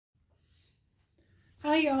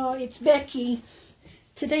Hi y'all, it's Becky.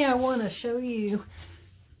 Today I want to show you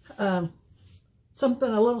a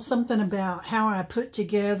little something about how I put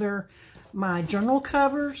together my journal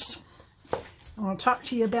covers. I want to talk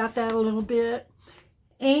to you about that a little bit.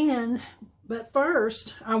 But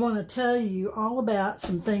first, I want to tell you all about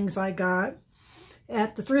some things I got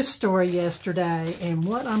at the thrift store yesterday and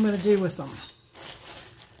what I'm going to do with them.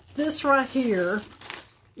 This right here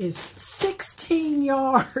is 16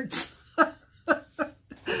 yards.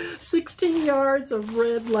 16 yards of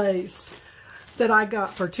red lace that I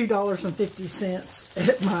got for $2.50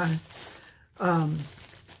 at my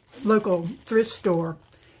local thrift store.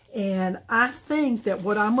 And I think that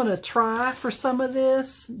what I'm going to try for some of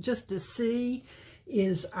this, just to see,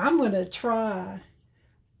 is I'm going to try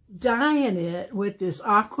dyeing it with this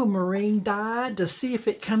aquamarine dye to see if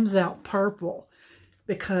it comes out purple.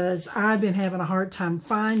 Because I've been having a hard time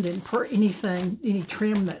finding any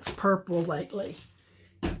trim that's purple lately.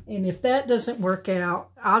 And if that doesn't work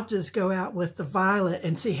out, I'll just go out with the violet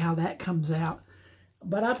and see how that comes out.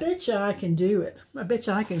 But I bet you I can do it. I bet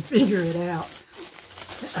you I can figure it out.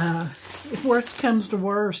 If worst comes to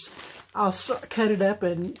worst, I'll cut it up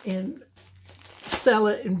and sell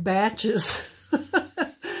it in batches.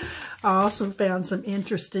 I also found some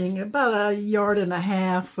interesting, about 1.5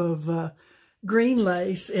 yards of green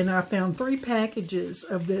lace, and I found 3 packages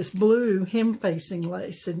of this blue hem-facing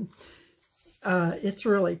lace, and it's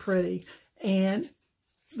really pretty. And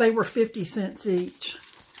they were 50 cents each,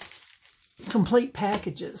 complete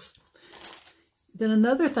packages. Then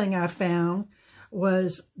another thing I found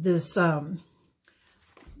was this,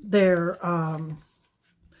 their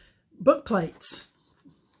book plates.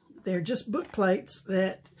 They're just book plates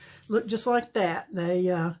that look just like that.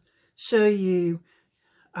 They show you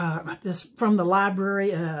this from the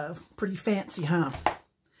library. Pretty fancy, huh?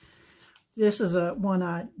 This is one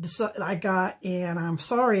I got, and I'm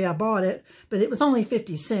sorry I bought it, but it was only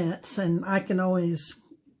 50 cents, and I can always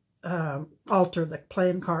alter the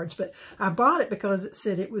playing cards. But I bought it because it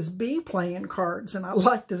said it was bee playing cards, and I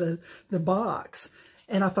liked the box.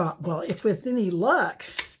 And I thought, well, if with any luck,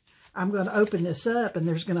 I'm going to open this up, and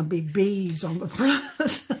there's going to be bees on the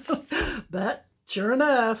front. But sure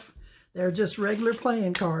enough, they're just regular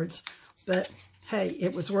playing cards. But hey,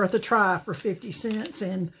 it was worth a try for 50 cents,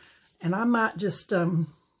 and I might just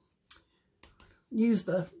use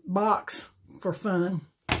the box for fun.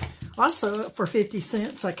 Also, for 50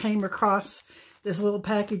 cents, I came across this little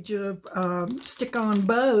package of stick-on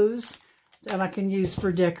bows that I can use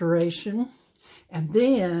for decoration. And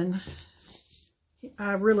then,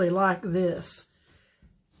 I really like this.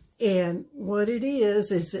 And what it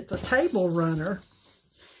is it's a table runner.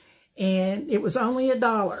 And it was only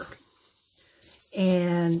 $1.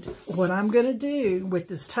 And what I'm going to do with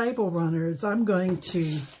this table runner is I'm going to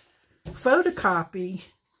photocopy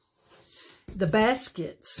the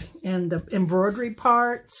baskets and the embroidery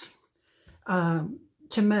parts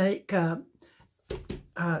to make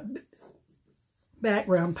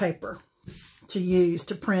background paper to use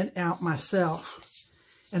to print out myself.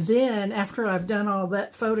 And then after I've done all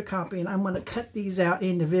that photocopying, I'm going to cut these out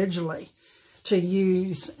individually to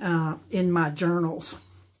use in my journals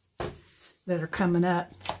that are coming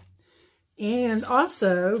up. And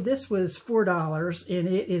also, this was $4, and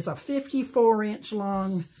it is a 54-inch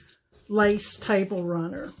long lace table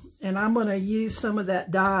runner. And I'm going to use some of that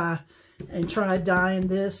dye and try dyeing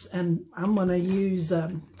this, and I'm going to use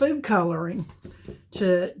food coloring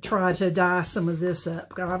to try to dye some of this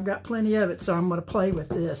up. I've got plenty of it, so I'm going to play with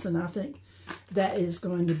this, and I think that is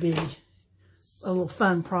going to be a little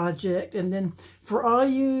fun project. And then for all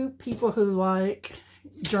you people who like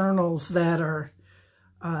journals that are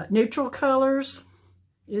neutral colors,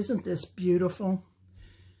 isn't this beautiful?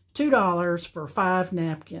 $2 for 5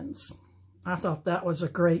 napkins. I thought that was a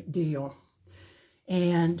great deal.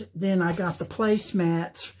 And then I got the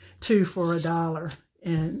placemats, 2 for $1,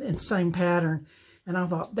 and same pattern. And I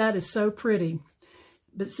thought that is so pretty.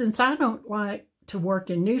 But since I don't like to work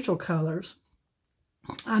in neutral colors,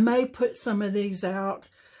 I may put some of these out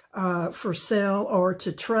for sale or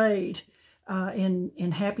to trade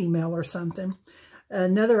in Happy Mail or something.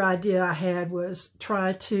 Another idea I had was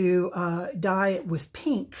try to dye it with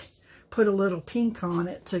pink. Put a little pink on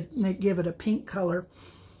it to give it a pink color.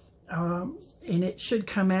 And it should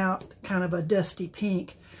come out kind of a dusty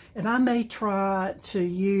pink. And I may try to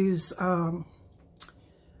use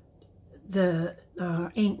the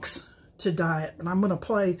inks to dye it. And I'm going to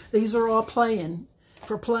play. These are all playing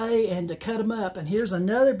for play and to cut them up. And here's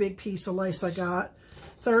another big piece of lace I got.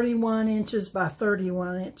 31 inches by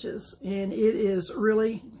 31 inches. And it is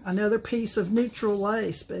really another piece of neutral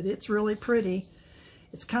lace, but it's really pretty.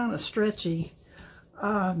 It's kind of stretchy.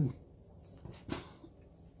 And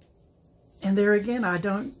there again, I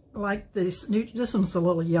don't like this. This one's a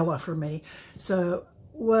little yellow for me. So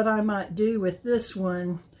what I might do with this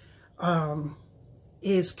one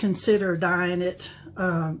is consider dyeing it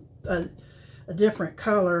a different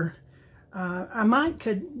color. I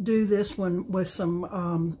could do this one with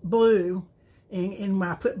some blue, and when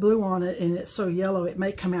I put blue on it and it's so yellow, it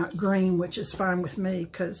may come out green, which is fine with me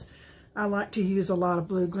because I like to use a lot of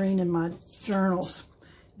blue-green in my journals.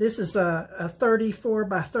 This is a 34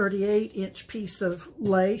 by 38 inch piece of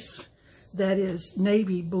lace that is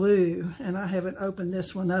navy blue, and I haven't opened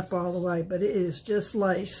this one up all the way, but it is just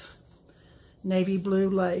lace, navy blue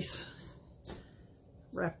lace,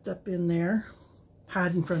 wrapped up in there,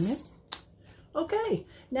 hiding from you. Okay,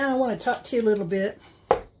 now I want to talk to you a little bit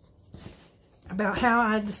about how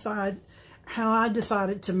I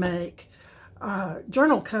decided to make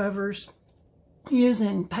journal covers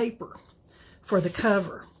using paper for the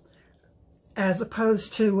cover, as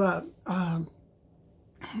opposed to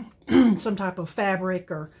some type of fabric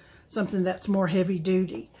or something that's more heavy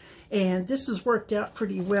duty. And this has worked out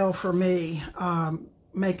pretty well for me,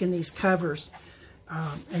 making these covers.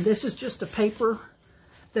 And this is just a paper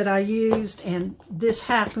that I used, and this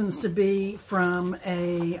happens to be from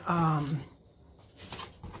a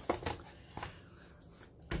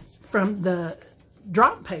from the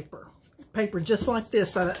drop paper just like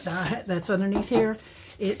this that's underneath here.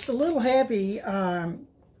 It's a little heavy.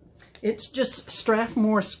 It's just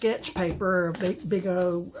Strathmore sketch paper, a big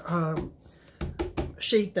old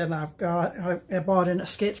sheet that I've got. I bought in a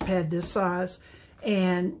sketch pad this size,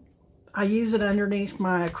 and I use it underneath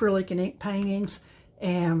my acrylic and ink paintings,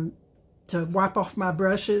 and to wipe off my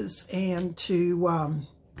brushes, and to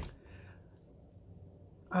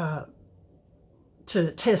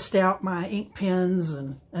test out my ink pens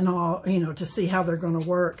and all, you know, to see how they're going to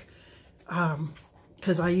work,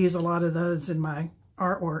 because I use a lot of those in my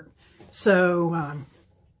artwork. So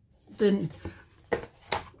then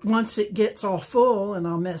once it gets all full and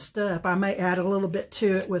all messed up, I may add a little bit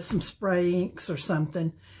to it with some spray inks or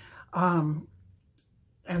something. And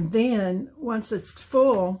then once it's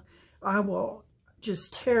full, I will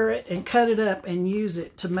just tear it and cut it up and use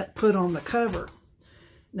it to put on the cover.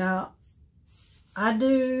 Now, I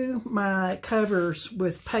do my covers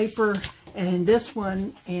with paper, and this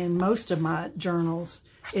one and most of my journals,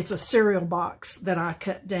 it's a cereal box that I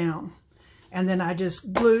cut down. And then I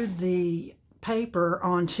just glued the paper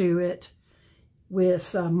onto it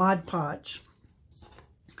with Mod Podge.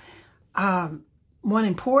 One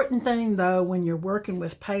important thing, though, when you're working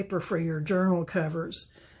with paper for your journal covers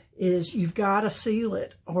is you've got to seal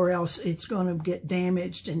it, or else it's going to get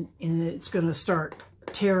damaged and it's going to start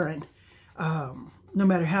tearing, no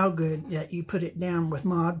matter how good that you put it down with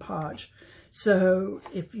Mod Podge. So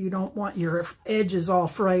if you don't want your edges all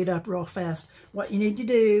frayed up real fast, what you need to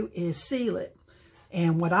do is seal it.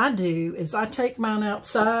 And what I do is I take mine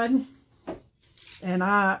outside and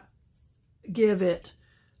I give it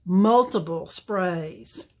multiple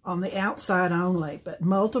sprays on the outside only, but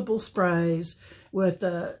multiple sprays with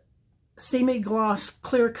the semi-gloss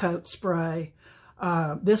clear coat spray.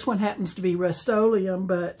 This one happens to be Rust-Oleum,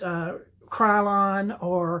 but Krylon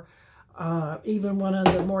or even one of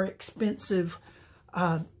the more expensive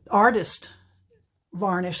artist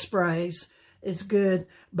varnish sprays is good,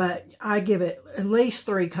 but I give it at least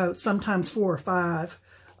 3 coats, sometimes 4 or 5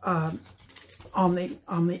 on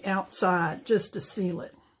the outside, just to seal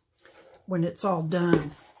it when it's all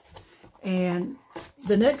done. And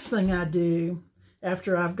the next thing I do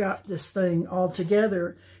after I've got this thing all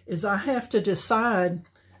together is I have to decide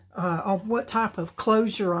on what type of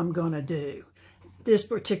closure I'm going to do. This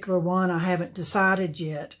particular one I haven't decided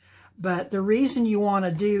yet, but the reason you want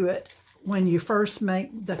to do it when you first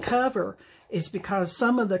make the cover is because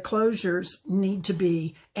some of the closures need to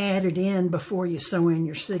be added in before you sew in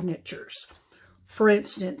your signatures. For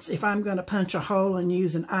instance, if I'm going to punch a hole and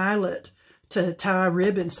use an eyelet to tie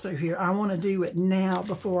ribbons through here, I want to do it now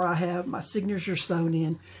before I have my signature sewn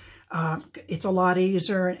in. It's a lot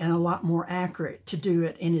easier and a lot more accurate to do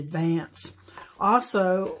it in advance.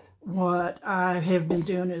 Also, what I have been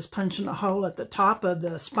doing is punching a hole at the top of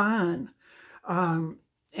the spine and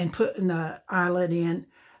putting the eyelet in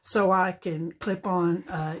so I can clip on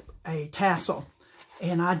a tassel.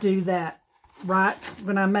 And I do that right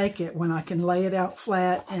when I make it, when I can lay it out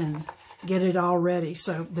flat and get it all ready.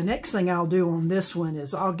 So the next thing I'll do on this one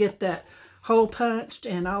is I'll get that hole punched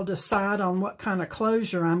and I'll decide on what kind of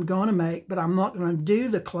closure I'm going to make, but I'm not going to do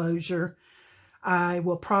the closure. I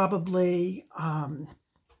will probably,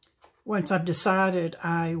 once I've decided,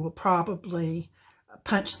 I will probably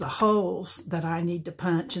punch the holes that I need to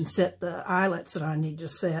punch and set the eyelets that I need to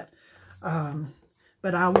set.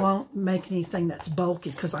 But I won't make anything that's bulky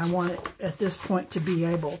because I want it at this point to be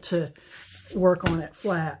able to work on it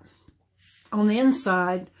flat. On the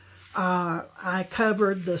inside, I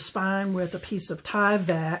covered the spine with a piece of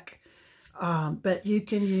Tyvek, but you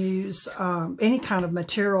can use any kind of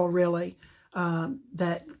material really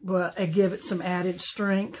that will give it some added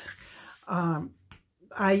strength.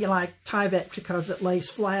 I like Tyvek because it lays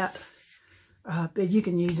flat, but you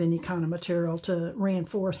can use any kind of material to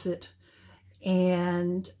reinforce it.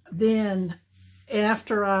 And then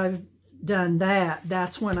after I've done that,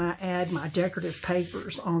 that's when I add my decorative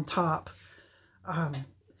papers on top.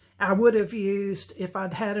 I would have used, if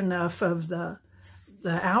I'd had enough of the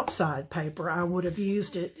outside paper, I would have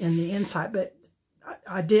used it in the inside, but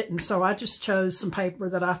I didn't. So I just chose some paper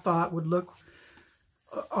that I thought would look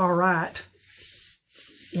all right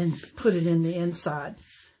and put it in the inside.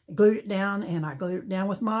 I glued it down, and I glued it down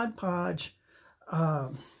with Mod Podge.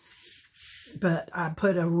 But I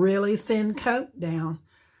put a really thin coat down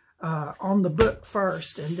on the book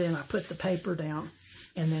first, and then I put the paper down,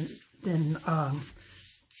 and then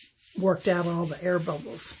worked out all the air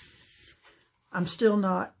bubbles. I'm still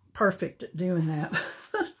not perfect at doing that.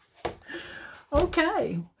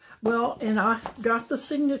 Okay, well, and I got the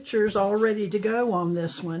signatures all ready to go on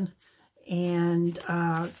this one, and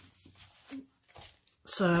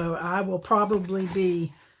so I will probably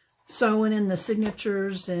be sewing in the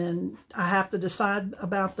signatures, and I have to decide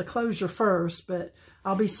about the closure first, but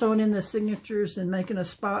I'll be sewing in the signatures and making a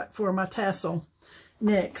spot for my tassel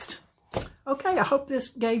next. Okay, I hope this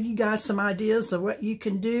gave you guys some ideas of what you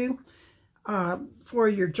can do for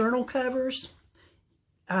your journal covers.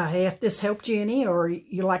 If this helped you any, or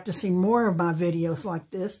you'd like to see more of my videos like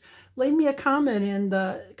this, leave me a comment in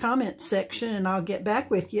the comment section and I'll get back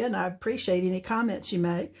with you, and I appreciate any comments you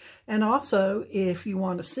make. And also, if you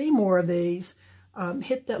want to see more of these,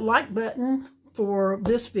 hit that like button for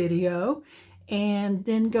this video, and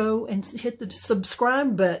then go and hit the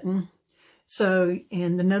subscribe button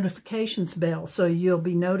and the notifications bell, so you'll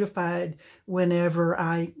be notified whenever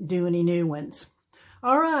I do any new ones.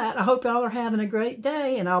 All right, I hope y'all are having a great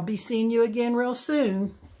day, and I'll be seeing you again real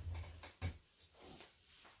soon.